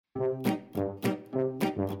Mo,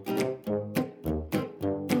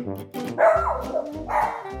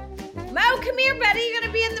 come here, buddy. You're going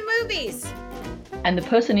to be in the movies. And the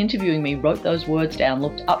person interviewing me wrote those words down,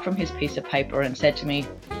 looked up from his piece of paper and said to me,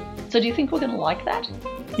 "So do you think we're going to like that?"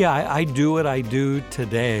 Yeah, I do what I do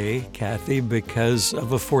today, Kathy, because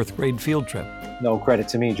of a fourth grade field trip. No credit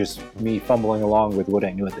to me, just me fumbling along with what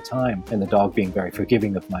I knew at the time, and the dog being very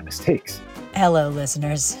forgiving of my mistakes. Hello,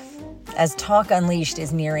 listeners. As Talk Unleashed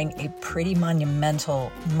is nearing a pretty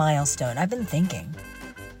monumental milestone, I've been thinking,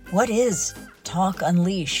 what is Talk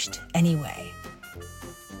Unleashed anyway?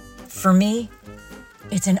 For me,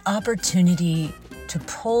 it's an opportunity to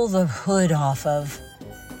pull the hood off of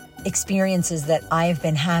experiences that I've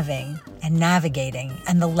been having and navigating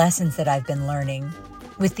and the lessons that I've been learning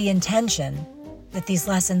with the intention that these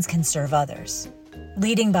lessons can serve others.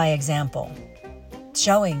 Leading by example,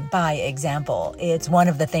 showing by example. It's one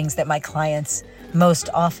of the things that my clients most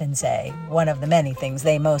often say. One of the many things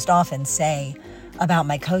they most often say about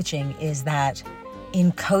my coaching is that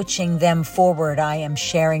in coaching them forward, I am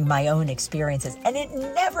sharing my own experiences. And it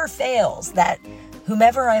never fails that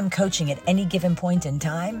whomever I'm coaching at any given point in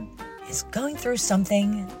time is going through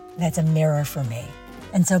something that's a mirror for me.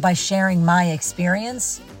 And so by sharing my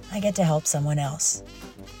experience, I get to help someone else.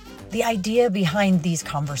 The idea behind these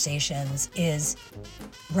conversations is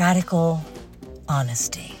radical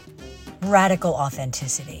honesty, radical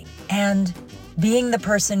authenticity, and being the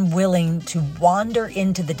person willing to wander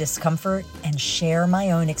into the discomfort and share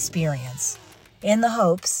my own experience in the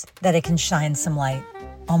hopes that it can shine some light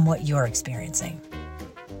on what you're experiencing.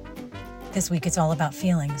 This week, it's all about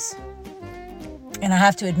feelings. And I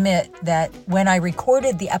have to admit that when I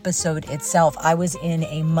recorded the episode itself, I was in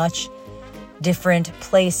a much different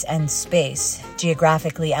place and space,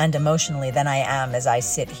 geographically and emotionally, than I am as I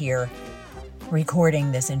sit here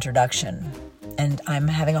recording this introduction. And I'm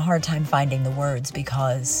having a hard time finding the words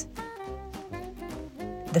because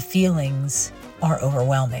the feelings are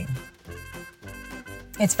overwhelming.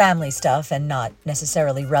 It's family stuff and not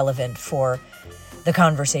necessarily relevant for the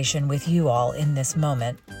conversation with you all in this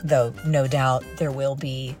moment, though no doubt there will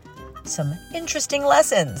be some interesting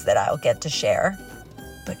lessons that I'll get to share.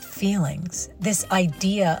 But feelings, this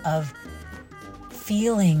idea of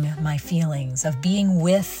feeling my feelings, of being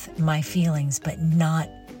with my feelings, but not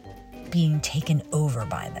being taken over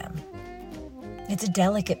by them. It's a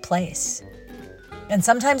delicate place. And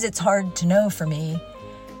sometimes it's hard to know for me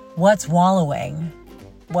what's wallowing,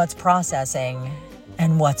 what's processing,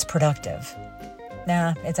 and what's productive.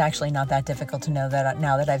 Nah, it's actually not that difficult to know that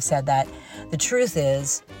now that I've said that. The truth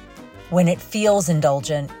is, when it feels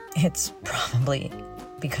indulgent, it's probably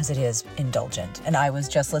because it is indulgent. And I was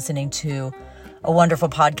just listening to a wonderful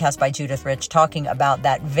podcast by Judith Rich talking about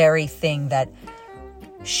that very thing, that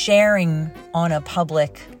sharing on a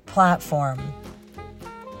public platform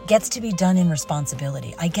gets to be done in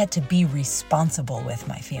responsibility. I get to be responsible with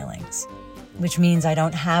my feelings, which means I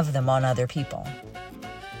don't have them on other people.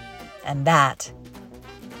 And that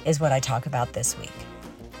is what I talk about this week.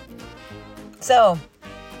 So,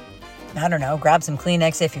 I don't know, grab some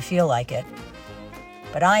Kleenex if you feel like it.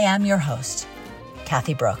 But I am your host,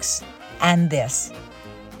 Kathy Brooks, and this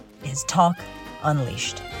is Talk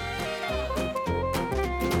Unleashed.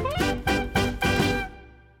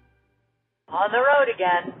 On the road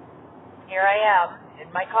again. Here I am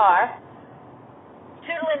in my car,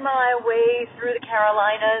 tootling my way through the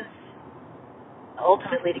Carolinas,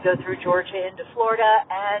 ultimately to go through Georgia into Florida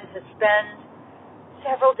and to spend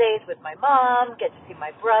several days with my mom, get to see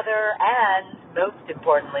my brother, and most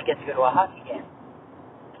importantly, get to go to a hockey game.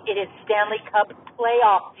 It is Stanley Cup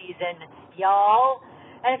playoff season, y'all.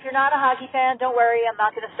 And if you're not a hockey fan, don't worry. I'm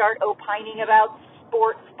not going to start opining about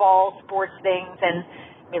sports things. And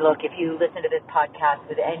I mean, look, if you listen to this podcast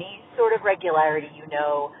with any sort of regularity, you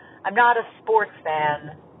know I'm not a sports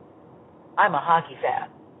fan. I'm a hockey fan.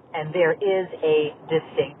 And there is a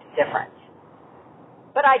distinct difference.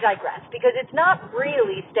 But I digress, because it's not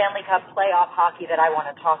really Stanley Cup playoff hockey that I want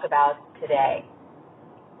to talk about today.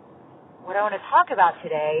 What I want to talk about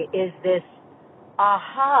today is this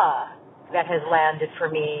aha that has landed for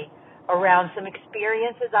me around some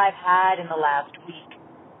experiences I've had in the last week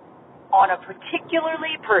on a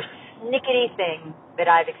particularly persnickety thing that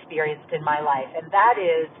I've experienced in my life, and that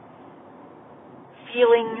is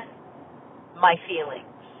feeling my feelings.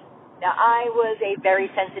 Now, I was a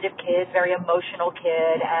very sensitive kid, very emotional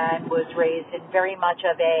kid, and was raised in very much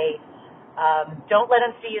of a don't let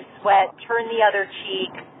them see you sweat, turn the other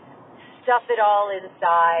cheek, stuff it all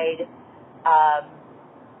inside.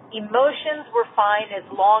 Emotions were fine as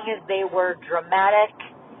long as they were dramatic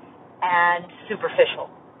and superficial.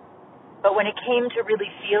 But when it came to really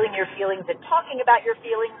feeling your feelings and talking about your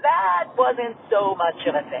feelings, that wasn't so much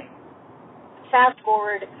of a thing. Fast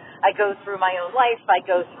forward, I go through my own life. I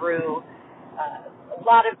go through a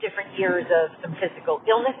lot of different years of some physical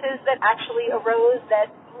illnesses that actually arose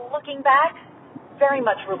that, looking back, very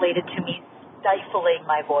much related to me stifling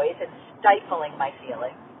my voice and stifling my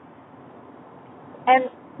feelings. And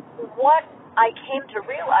what I came to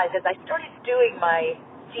realize as I started doing my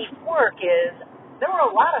deep work is there were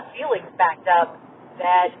a lot of feelings backed up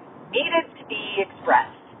that needed to be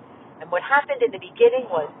expressed. And what happened in the beginning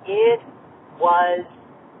was it was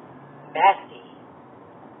messy.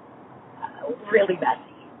 Really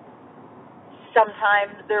messy.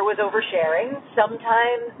 Sometimes there was oversharing.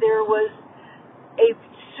 Sometimes there was a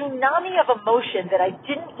tsunami of emotion that I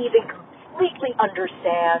didn't even completely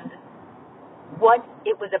understand what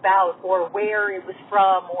it was about or where it was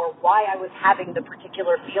from or why I was having the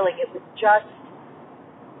particular feeling. It was just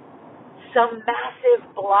some massive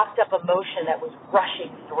blocked up emotion that was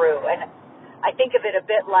rushing through. And I think of it a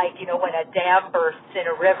bit like, when a dam bursts in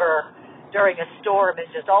a river during a storm and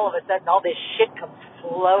just all of a sudden all this shit comes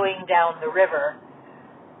flowing down the river.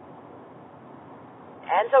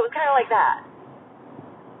 And so it was kind of like that.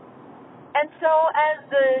 And so as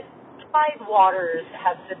the tide waters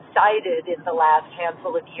have subsided in the last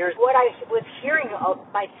handful of years, what I was hearing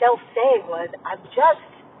myself say was, I'm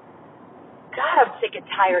sick and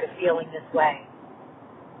tired of feeling this way.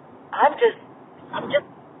 I'm just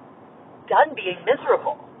done being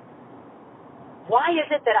miserable. Why is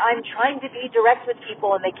it that I'm trying to be direct with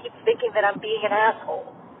people and they keep thinking that I'm being an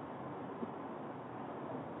asshole?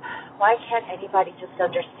 Why can't anybody just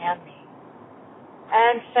understand me?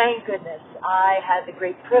 And thank goodness I had the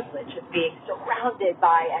great privilege of being surrounded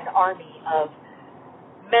by an army of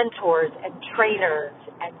mentors and trainers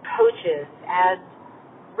and coaches and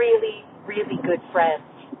really, really good friends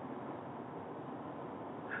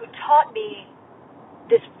who taught me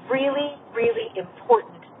this really, really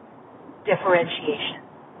important differentiation.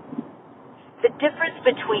 The difference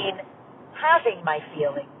between having my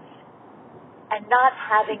feelings and not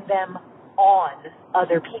having them on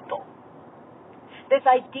other people. This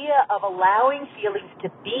idea of allowing feelings to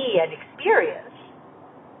be an experience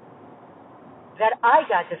that I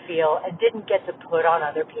got to feel and didn't get to put on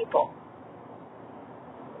other people.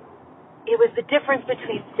 It was the difference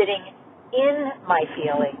between sitting in my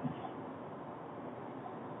feelings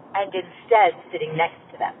and instead sitting next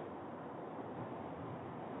to them.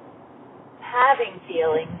 Having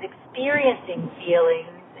feelings, experiencing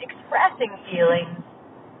feelings, expressing feelings,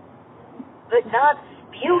 but not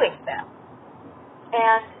spewing them.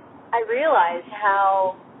 And I realized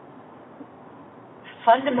how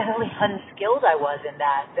fundamentally unskilled I was in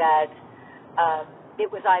that it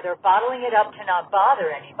was either bottling it up to not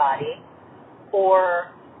bother anybody, or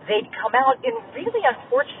they'd come out in really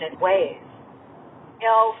unfortunate ways.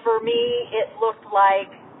 For me, it looked like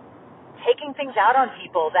taking things out on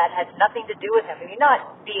people that had nothing to do with them. I mean,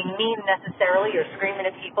 not being mean necessarily or screaming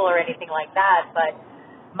at people or anything like that, but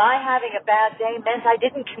my having a bad day meant I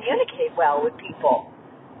didn't communicate well with people.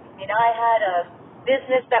 I had a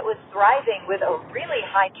business that was thriving with a really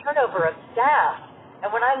high turnover of staff,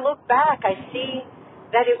 and when I look back, I see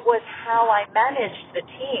that it was how I managed the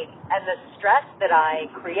team and the stress that I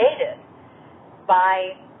created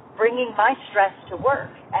by bringing my stress to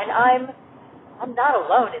work. And I'm not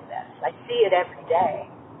alone in this. I see it every day.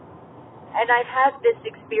 And I've had this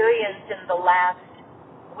experience in the last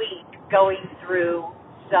week going through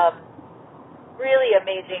some really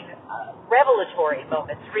amazing revelatory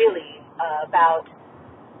moments, really, about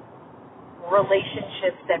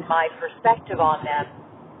relationships and my perspective on them.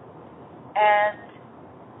 And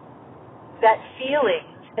that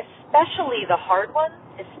feelings, especially the hard ones,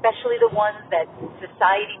 especially the ones that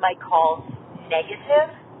society might call negative,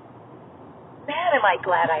 man, am I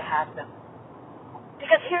glad I have them.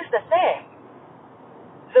 Because here's the thing.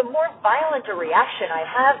 The more violent a reaction I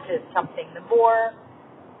have to something, the more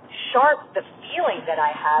sharp the feeling that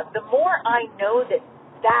I have, the more I know that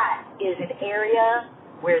that is an area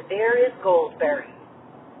where there is gold buried.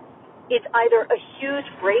 It's either a huge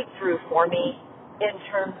breakthrough for me in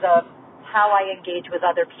terms of how I engage with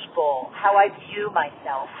other people, how I view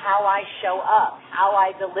myself, how I show up, how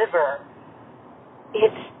I deliver.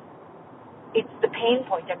 It's the pain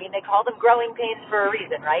point. I mean, they call them growing pains for a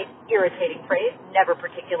reason, right? Irritating phrase, never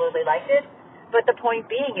particularly liked it. But the point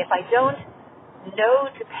being, if I don't know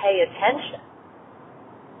to pay attention,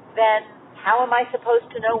 then how am I supposed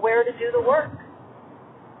to know where to do the work?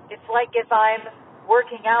 It's like if I'm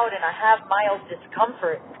working out and I have mild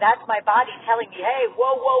discomfort, that's my body telling me, hey,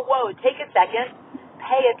 whoa, take a second,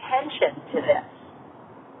 pay attention to this.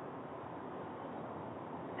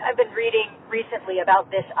 I've been reading recently about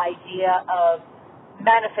this idea of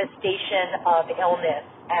manifestation of illness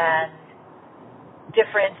and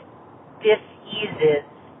different diseases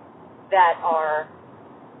that are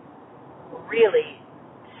really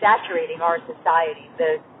saturating our society,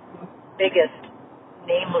 the biggest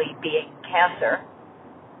namely being cancer,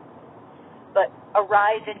 but a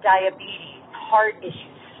rise in diabetes, heart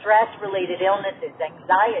issues, stress-related illnesses,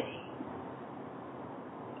 anxiety.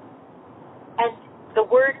 And the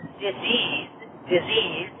word disease is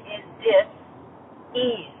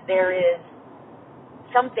dis-ease. There is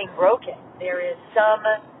something broken. There is some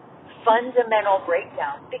fundamental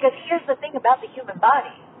breakdown. Because here's the thing about the human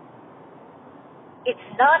body. It's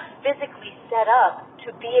not physically set up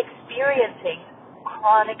to be experiencing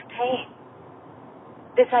chronic pain.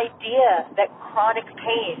 This idea that chronic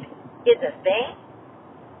pain is a thing,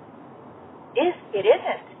 it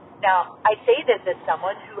isn't. Now, I say this as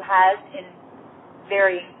someone who has, in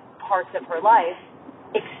varying parts of her life,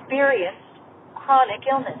 experienced chronic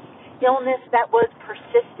illness that was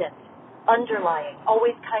persistent, underlying,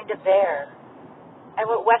 always kind of there. And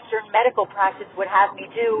what Western medical practice would have me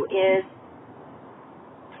do is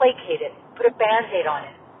placate it, put a Band-Aid on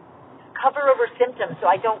it, cover over symptoms so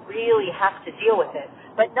I don't really have to deal with it,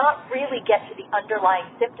 but not really get to the underlying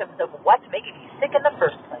symptoms of what's making me sick in the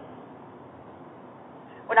first place.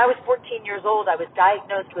 When I was 14 years old, I was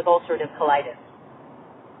diagnosed with ulcerative colitis.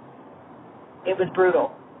 It was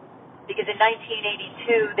brutal, because in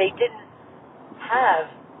 1982, they didn't have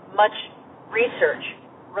much research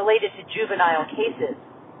related to juvenile cases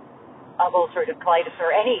of ulcerative colitis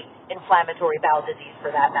or any inflammatory bowel disease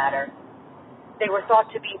for that matter. They were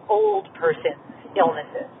thought to be old person's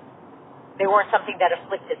illnesses. They weren't something that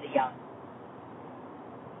afflicted the young.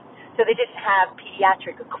 So they didn't have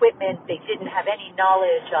pediatric equipment. They didn't have any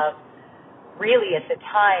knowledge of, really at the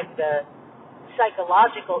time, the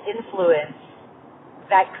psychological influence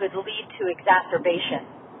that could lead to exacerbation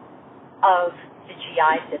of the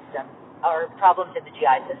GI system or problems in the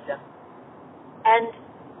GI system. And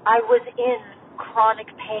I was in chronic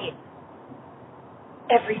pain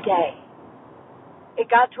every day. It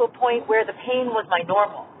got to a point where the pain was my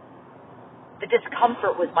normal. The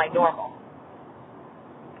discomfort was my normal.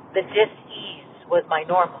 The dis-ease was my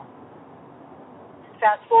normal.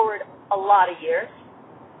 Fast forward a lot of years.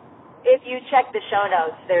 If you check the show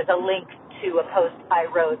notes, there's a link to a post I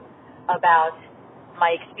wrote about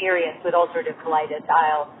my experience with ulcerative colitis.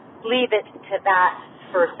 I'll leave it to that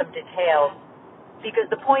for some details, because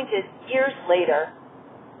the point is, years later,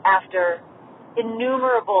 after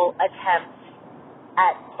innumerable attempts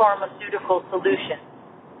at pharmaceutical solutions,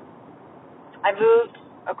 I moved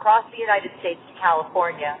across the United States to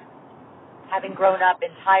California, having grown up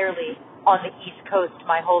entirely on the East Coast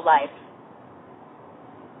my whole life.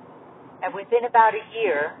 And within about a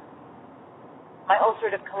year, my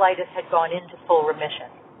ulcerative colitis had gone into full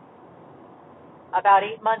remission. About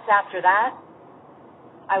 8 months after that,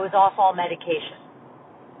 I was off all medication.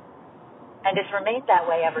 And it's remained that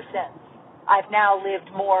way ever since. I've now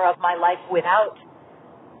lived more of my life without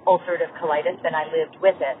ulcerative colitis than I lived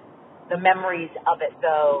with it. The memories of it,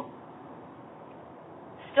 though,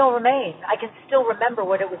 still remain. I can still remember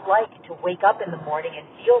what it was like to wake up in the morning and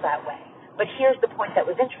feel that way. But here's the point that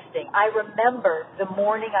was interesting. I remember the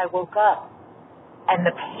morning I woke up and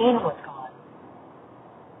the pain was gone.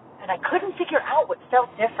 And I couldn't figure out what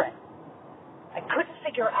felt different. I couldn't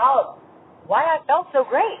figure out why I felt so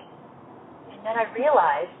great. And then I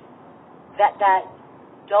realized that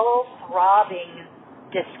dull, throbbing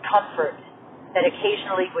discomfort that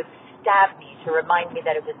occasionally would stab me to remind me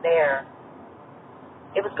that it was there,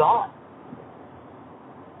 it was gone.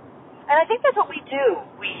 And I think that's what we do,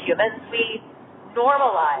 we humans. We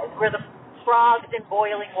normalize. We're the frogs in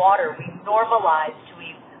boiling water. We normalize to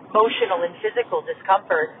emotional and physical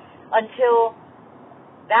discomfort until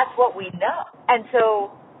that's what we know. And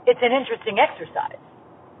so it's an interesting exercise,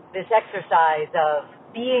 this exercise of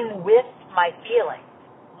being with my feelings,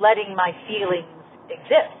 letting my feelings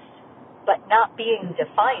exist, but not being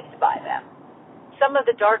defined by them. Some of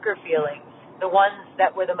the darker feelings, the ones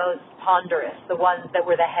that were the most ponderous, the ones that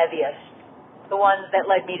were the heaviest, the ones that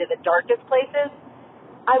led me to the darkest places,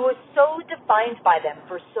 I was so defined by them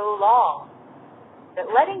for so long that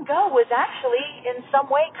letting go was actually in some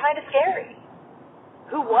way kind of scary.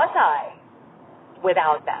 Who was I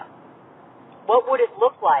without them? What would it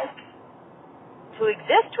look like to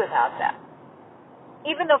exist without them?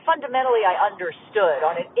 Even though fundamentally I understood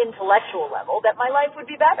on an intellectual level that my life would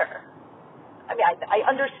be better. I mean, I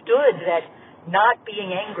understood that not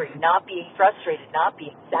being angry, not being frustrated, not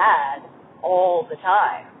being sad all the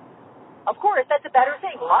time, of course, that's a better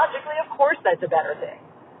thing. Logically, of course, that's a better thing.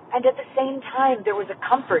 And at the same time, there was a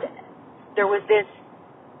comfort in it. There was this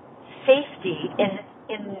safety in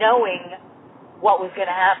knowing what was going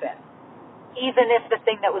to happen, even if the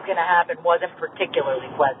thing that was going to happen wasn't particularly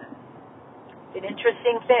pleasant. It's an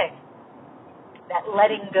interesting thing, that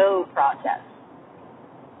letting go process.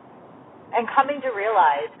 And coming to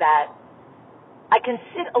realize that I can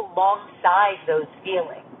sit alongside those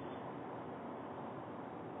feelings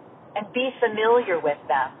and be familiar with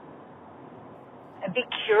them and be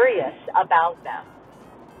curious about them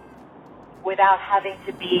without having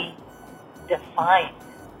to be defined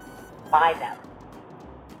by them.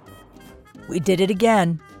 We did it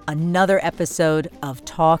again. Another episode of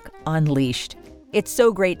Talk Unleashed. It's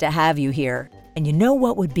so great to have you here. And you know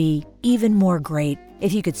what would be even more great?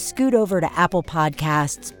 If you could scoot over to Apple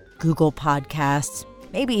Podcasts, Google Podcasts,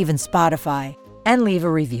 maybe even Spotify, and leave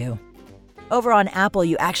a review. Over on Apple,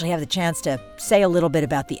 you actually have the chance to say a little bit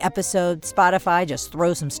about the episode. Spotify, just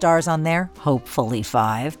throw some stars on there, hopefully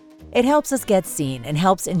 5. It helps us get seen and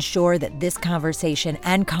helps ensure that this conversation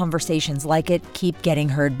and conversations like it keep getting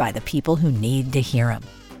heard by the people who need to hear them.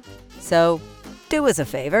 So do us a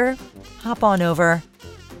favor, hop on over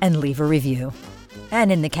and leave a review. And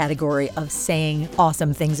in the category of saying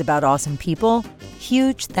awesome things about awesome people,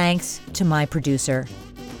 huge thanks to my producer,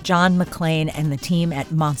 John McClain, and the team at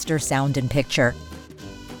Monster Sound and Picture.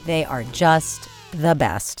 They are just the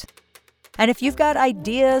best. And if you've got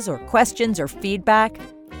ideas or questions or feedback,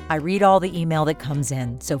 I read all the email that comes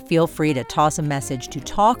in, so feel free to toss a message to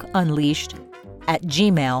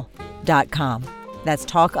talkunleashed@gmail.com. That's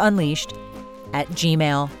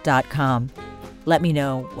talkunleashed@gmail.com. Let me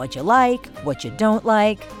know what you like, what you don't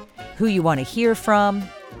like, who you want to hear from,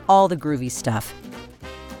 all the groovy stuff.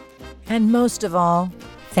 And most of all,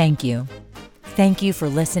 thank you. Thank you for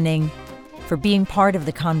listening, for being part of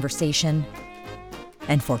the conversation,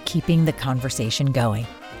 and for keeping the conversation going.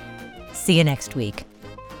 See you next week.